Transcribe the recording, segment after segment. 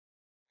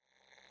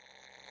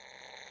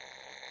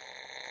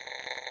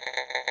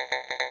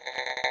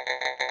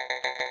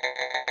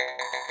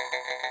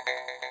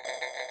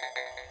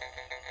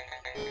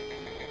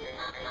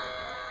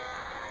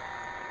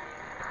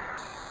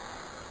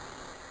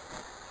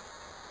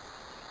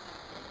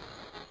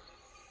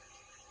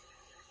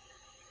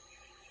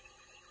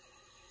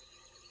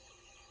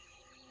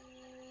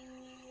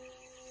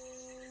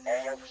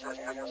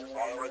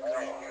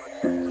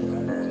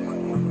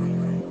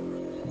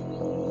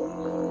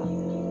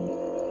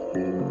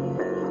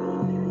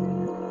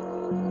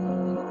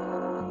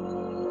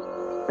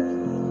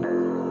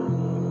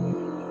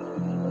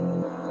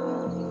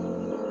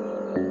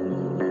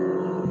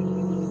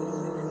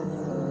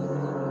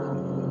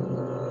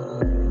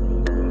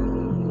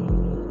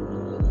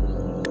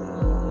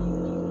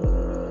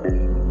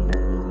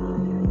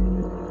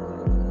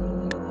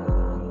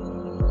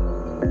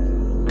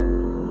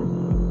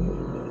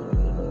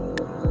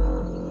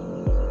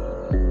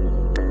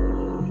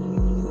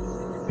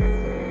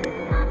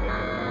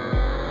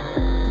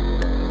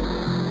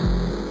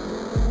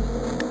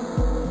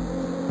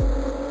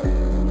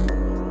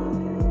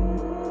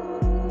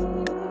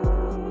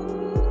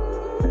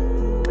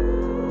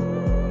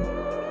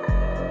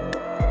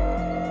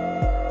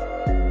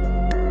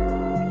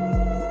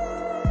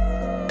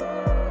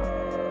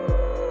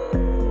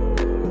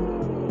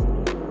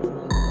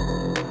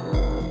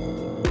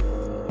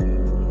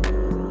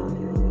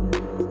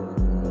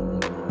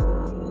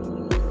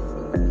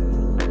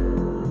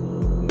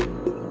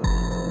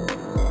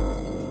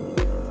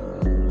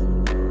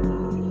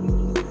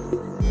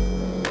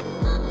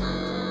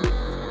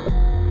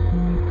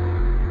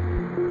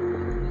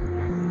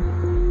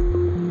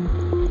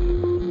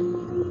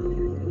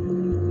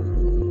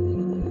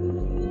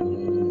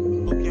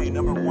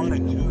Number 1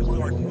 and 2,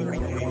 start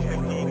 38,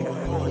 15,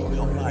 control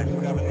until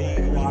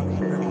 570, lock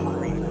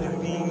 33,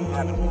 15,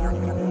 have it here,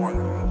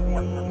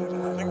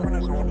 4,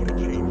 synchronous orbit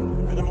achieved,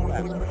 minimal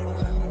aspect.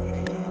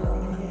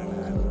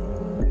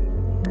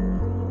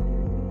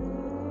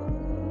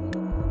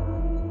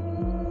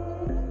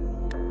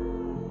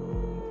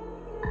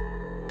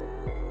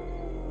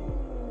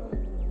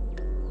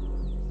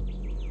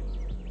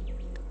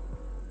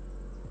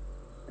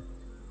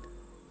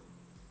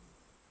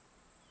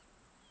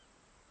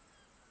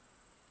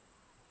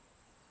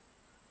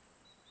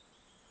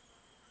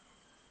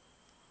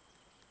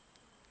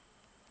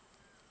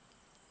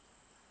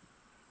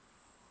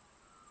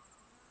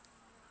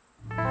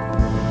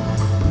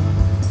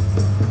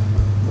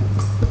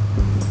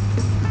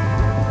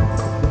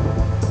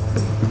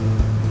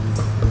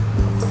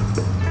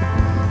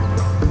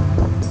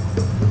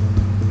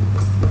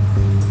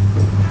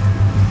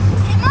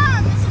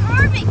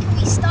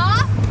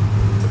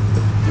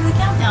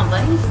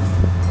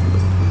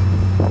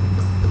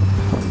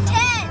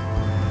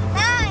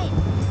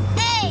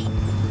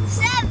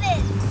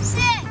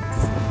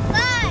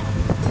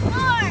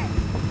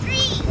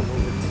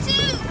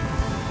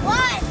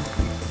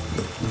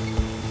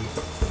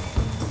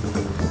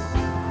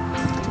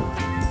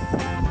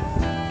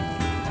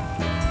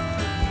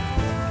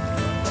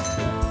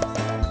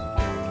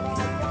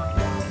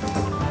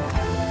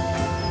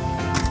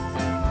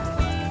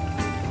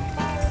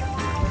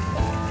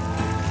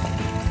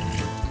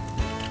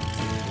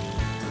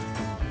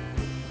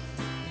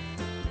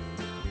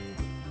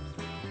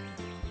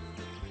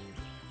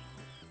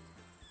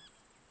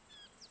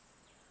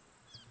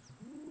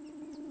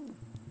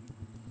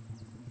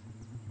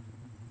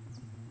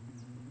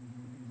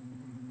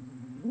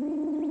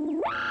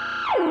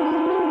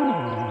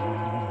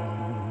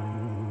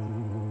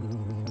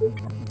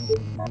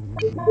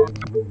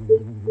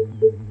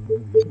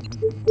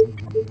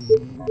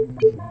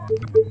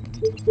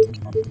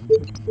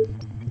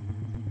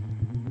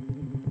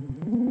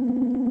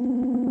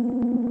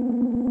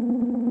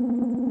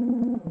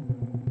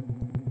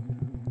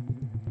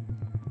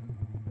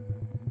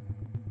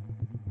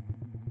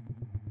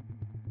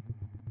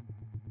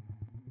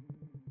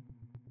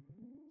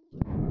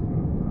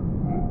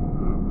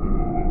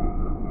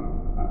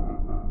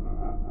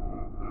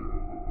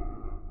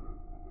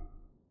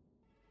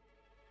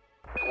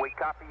 We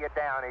copy you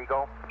down,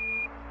 Eagle.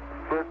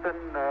 Houston,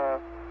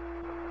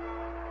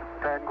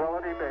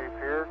 Tranquility Base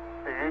here.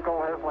 The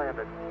Eagle has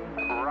landed.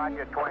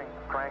 Roger,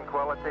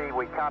 Tranquility.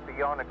 We copy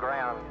you on the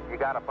ground. You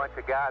got a bunch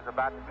of guys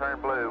about to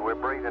turn blue. We're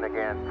breathing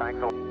again. Thanks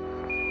a lot.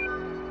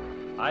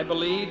 I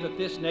believe that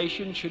this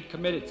nation should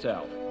commit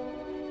itself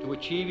to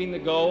achieving the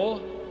goal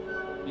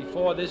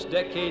before this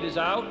decade is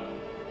out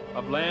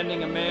of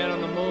landing a man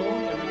on the moon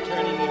and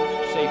returning him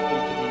safely to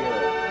the Earth.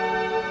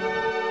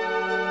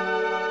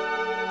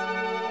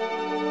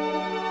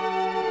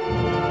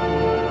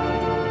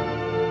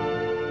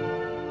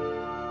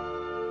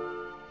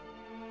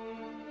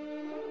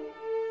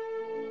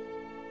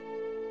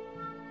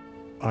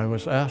 I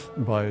was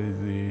asked by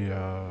the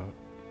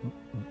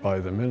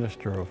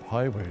Minister of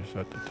Highways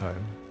at the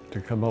time to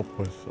come up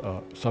with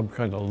some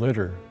kind of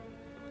litter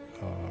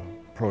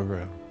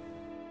program.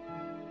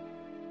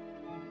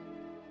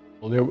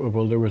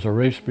 Well, there was a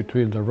race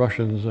between the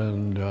Russians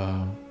and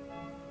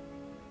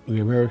the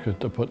Americans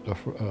to put the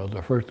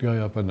first guy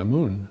up on the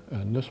moon,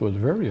 and this was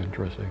very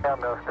interesting. I'm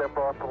going to step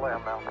off the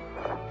limb now.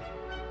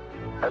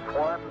 That's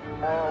one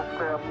small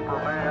step for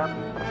man,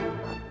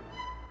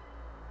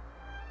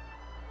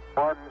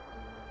 one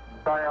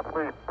giant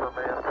leap for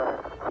mankind.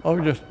 I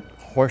was just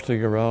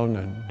horsing around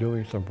and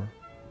doing some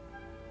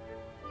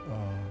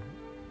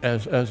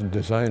as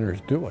designers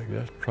do, I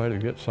guess, try to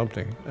get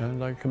something.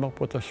 And I come up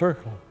with a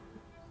circle.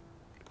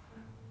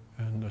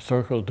 And the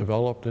circle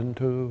developed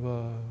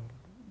into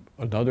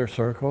another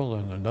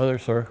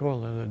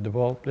circle, and it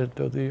developed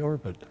into the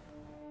orbit.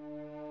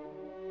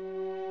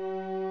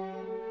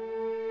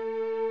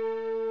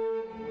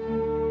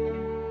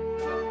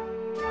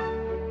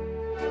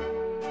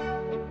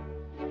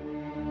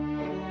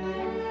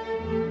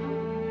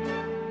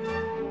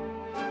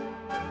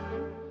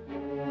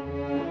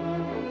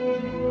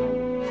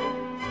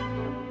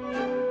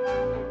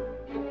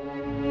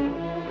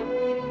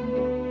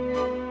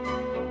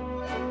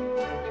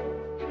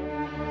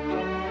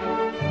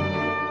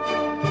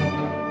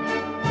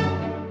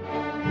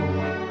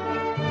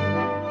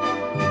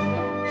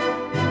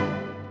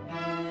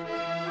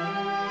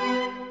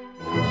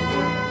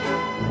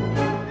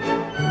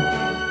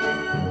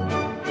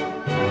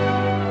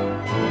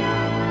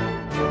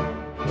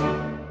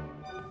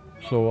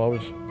 So I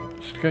was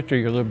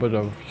sketching a little bit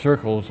of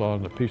circles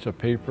on a piece of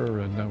paper,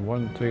 and then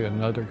one thing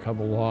another come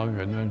along,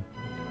 and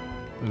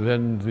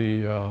then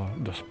the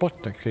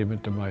Sputnik came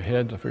into my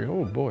head. I figured,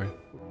 oh boy.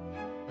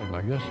 And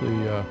I guess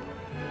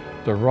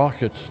the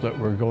rockets that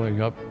were going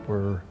up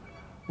were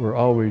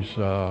always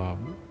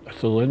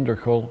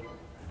cylindrical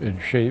in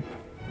shape,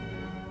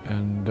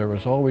 and there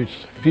was always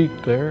feet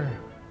there,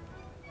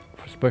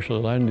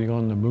 especially landing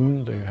on the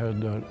moon. They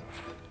had that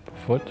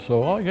foot.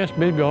 So I guess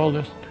maybe all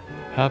this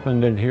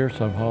happened in here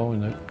somehow,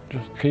 and it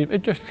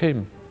just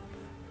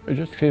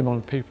came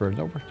on paper, and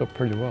that worked out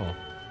pretty well.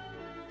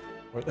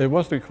 It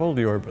wasn't called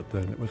the orbit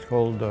then. It was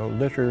called a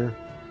litter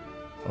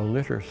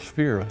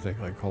sphere, I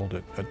think I called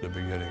it at the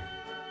beginning.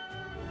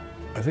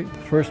 I think the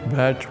first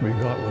batch we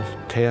got was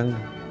 10,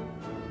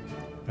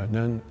 and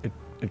then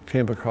it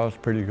came across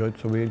pretty good,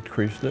 so we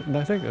increased it, and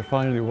I think it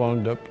finally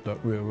wound up that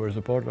it was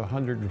about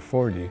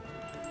 140,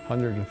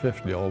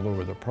 150 all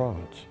over the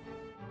province.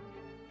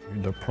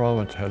 The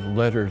province had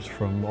letters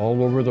from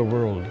all over the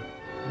world.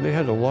 They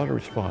had a lot of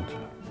response.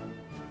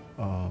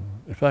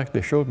 In fact,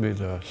 they showed me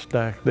the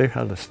stack. They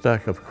had a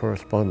stack of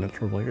correspondence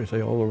from, like I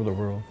say, all over the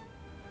world.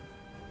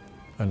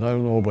 And I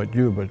don't know about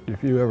you, but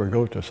if you ever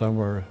go to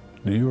somewhere,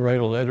 do you write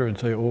a letter and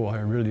say, oh,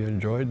 I really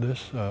enjoyed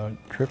this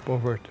trip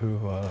over to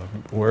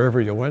wherever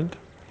you went?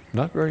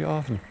 Not very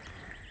often.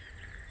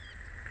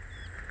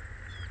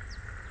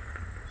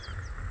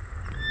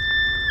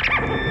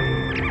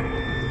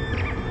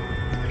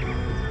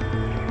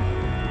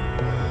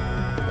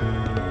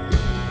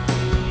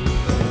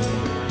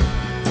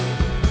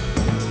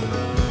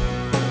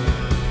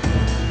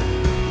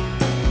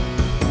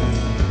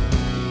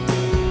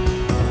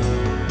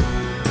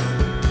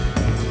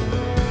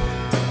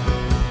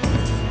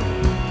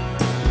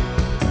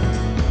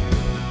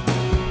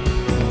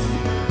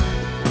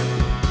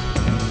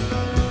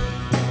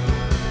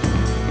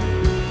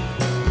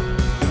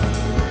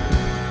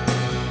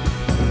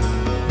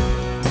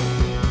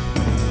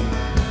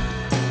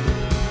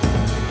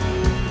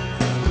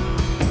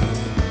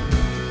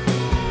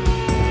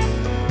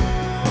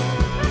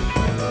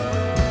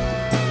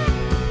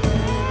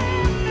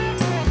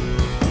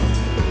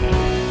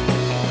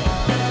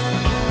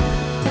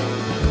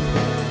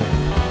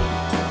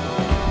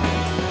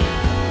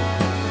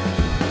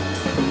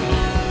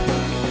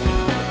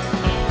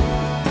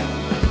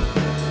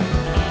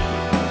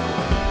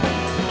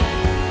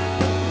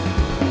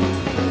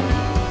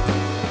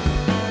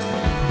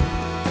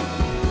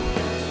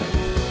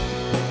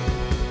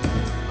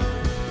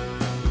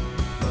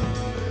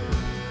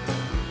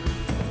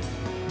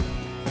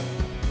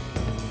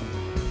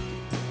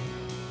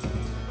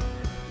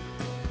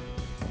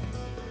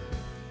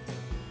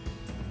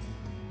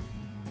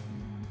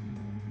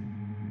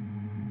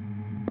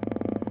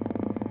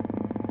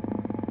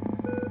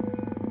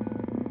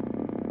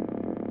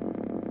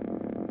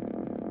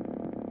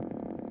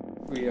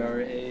 We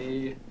are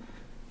a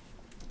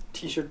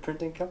t-shirt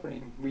printing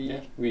company.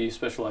 We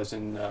specialize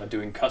in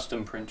doing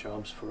custom print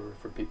jobs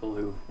for people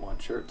who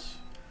want shirts,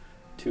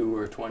 2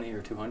 or 20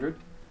 or 200.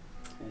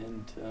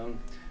 And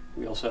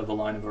we also have a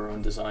line of our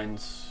own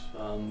designs,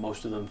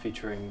 most of them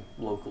featuring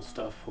local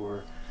stuff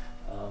or,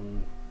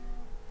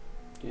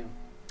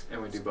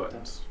 And we do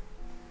buttons.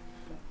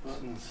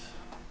 Buttons.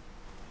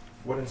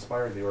 What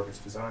inspired the Orbit's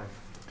design?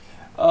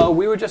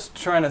 We were just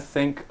trying to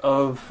think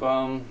of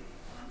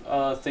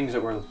things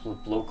that were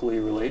locally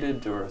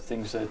related, or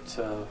things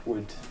that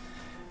would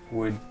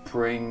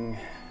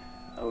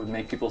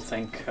make people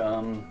think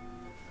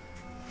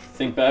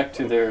back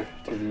to the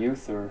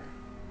youth, or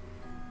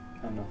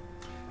I don't know.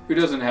 Who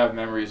doesn't have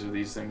memories of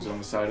these things on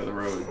the side of the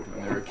road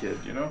when they were a kid,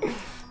 you know?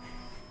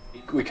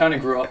 We kind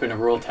of grew up in a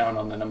rural town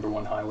on the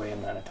 #1 highway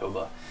in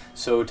Manitoba,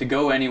 so to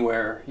go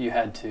anywhere you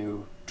had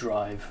to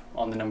drive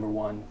on the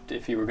 #1.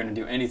 If you were going to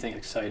do anything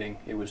exciting,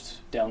 it was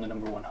down the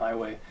 #1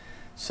 highway.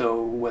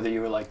 So whether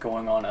you were like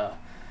going on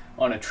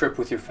a trip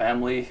with your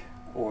family,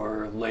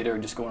 or later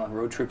just going on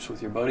road trips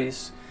with your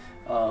buddies,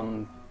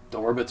 the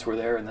orbits were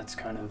there, and it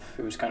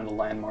was kind of a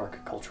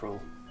landmark,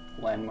 cultural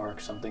landmark,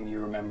 something you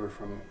remember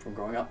from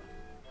growing up.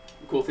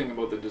 The cool thing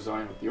about the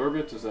design with the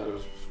orbits is that it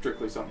was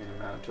strictly something in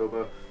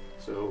Manitoba,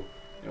 so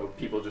you know,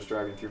 people just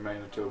driving through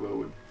Manitoba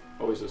would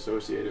always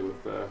associate it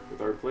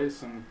with our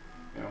place, and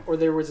you know. Or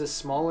there was a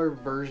smaller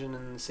version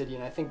in the city,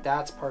 and I think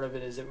that's part of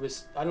it. Is it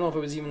was, I don't know if it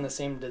was even the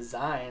same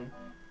design,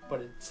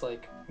 but it's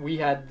like we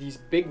had these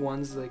big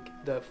ones, like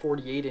the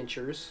 48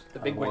 inchers, the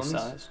big ones,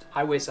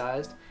 highway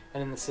sized,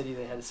 and in the city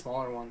they had a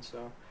smaller one,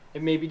 so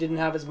it maybe didn't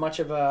have as much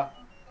of a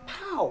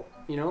pow,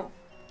 you know.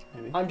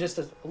 Maybe. I'm just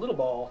a little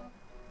ball.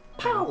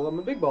 Pow! I'm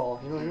a big ball.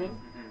 You know what I mean?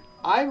 Mm-hmm.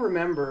 I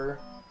remember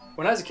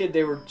when I was a kid,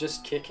 they were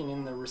just kicking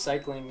in the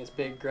recycling is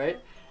big, right?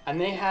 And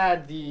they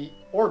had the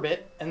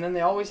orbit, and then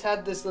they always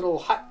had this little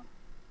hut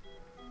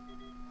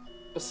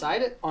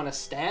beside it on a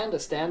stand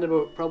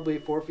about probably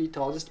 4 feet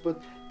tall, just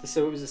about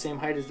so it was the same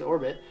height as the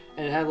orbit,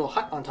 and it had a little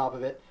hut on top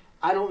of it.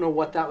 I don't know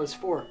what that was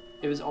for.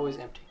 It was always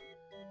empty.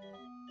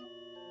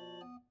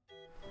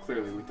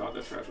 Clearly, we thought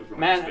the trash was going to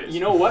Man, space. you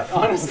know what?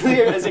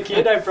 Honestly, as a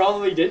kid, I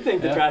probably did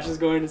think the trash was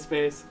going to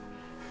space.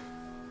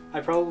 I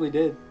probably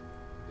did.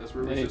 That's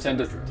where Yeah, you tend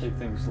to take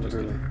things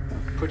literally.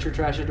 Put your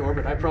trash into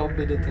orbit. I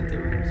probably did think they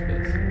were going to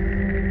space.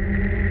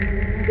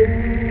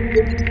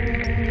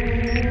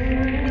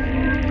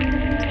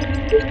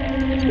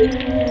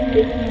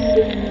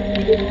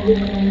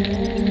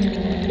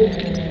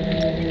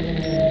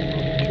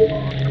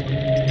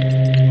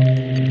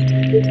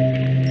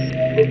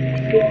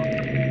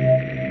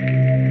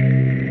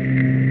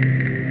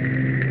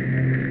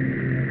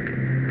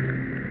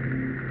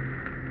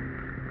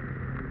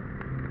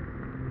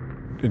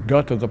 It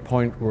got to the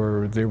point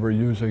where they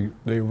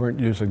weren't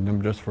using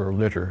them just for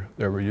litter,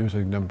 they were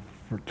using them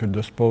to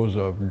dispose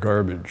of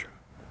garbage.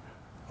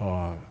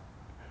 It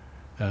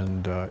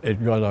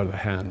got out of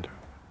hand.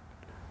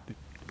 The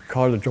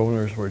cottage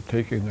owners were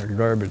taking their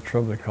garbage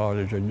from the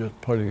cottage and just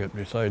putting it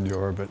beside the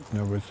orbit,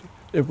 and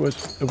it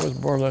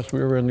was more or less we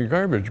were in the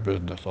garbage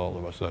business all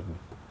of a sudden.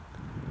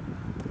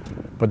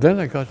 But then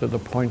it got to the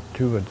point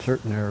too in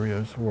certain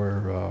areas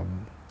where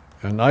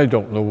and I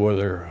don't know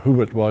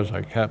who it was,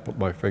 I can't put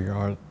my finger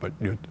on it, but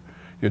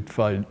you'd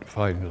find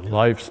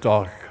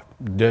livestock,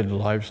 dead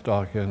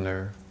livestock in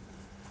there.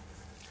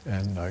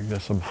 And I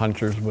guess some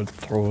hunters would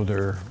throw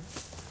their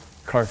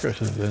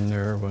carcasses in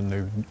there when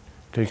they've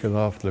taken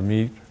off the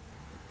meat.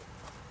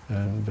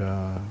 And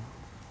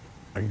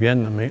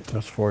again, the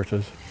maintenance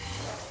forces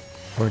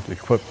weren't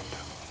equipped.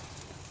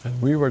 And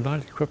we were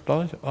not equipped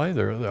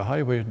either. The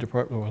highway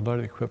department was not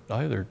equipped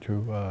either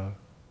to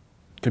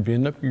be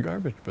in the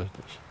garbage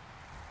business.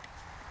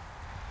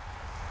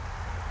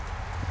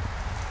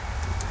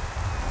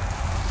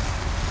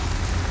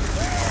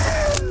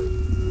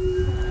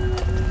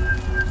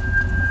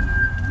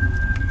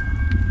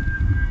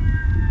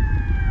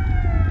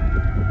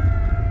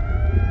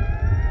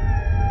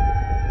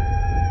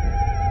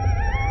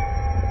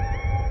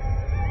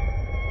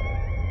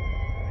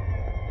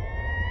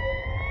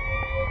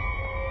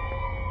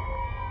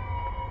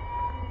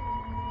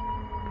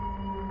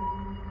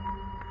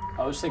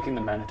 I was thinking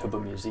the Manitoba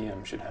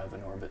Museum should have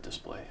an orbit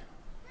display.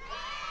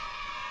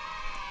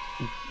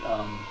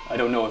 I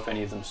don't know if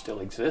any of them still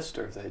exist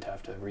or if they'd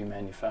have to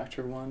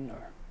remanufacture one.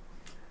 Or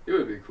It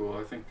would be cool.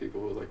 I think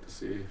people would like to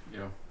see, you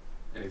know,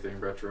 anything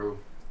retro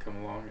come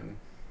along, and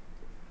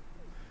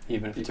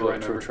even if it's a people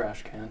retro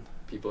trash can.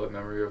 people have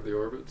memory of the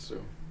orbit, so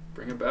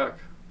bring it back.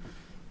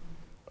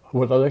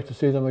 Would I like to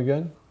see them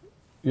again?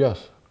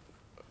 Yes.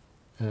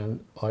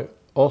 And I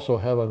also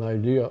have an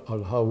idea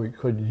on how we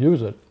could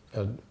use it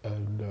and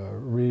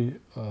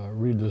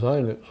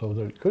redesign it so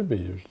that it could be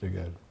used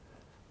again,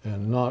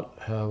 and not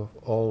have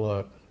all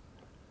that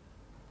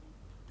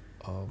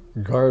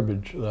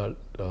garbage that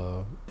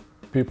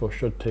people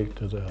should take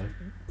to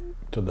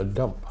the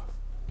dump.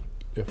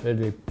 If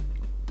any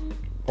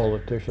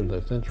politician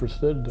that's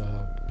interested,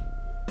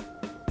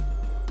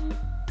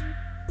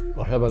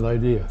 I have an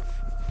idea.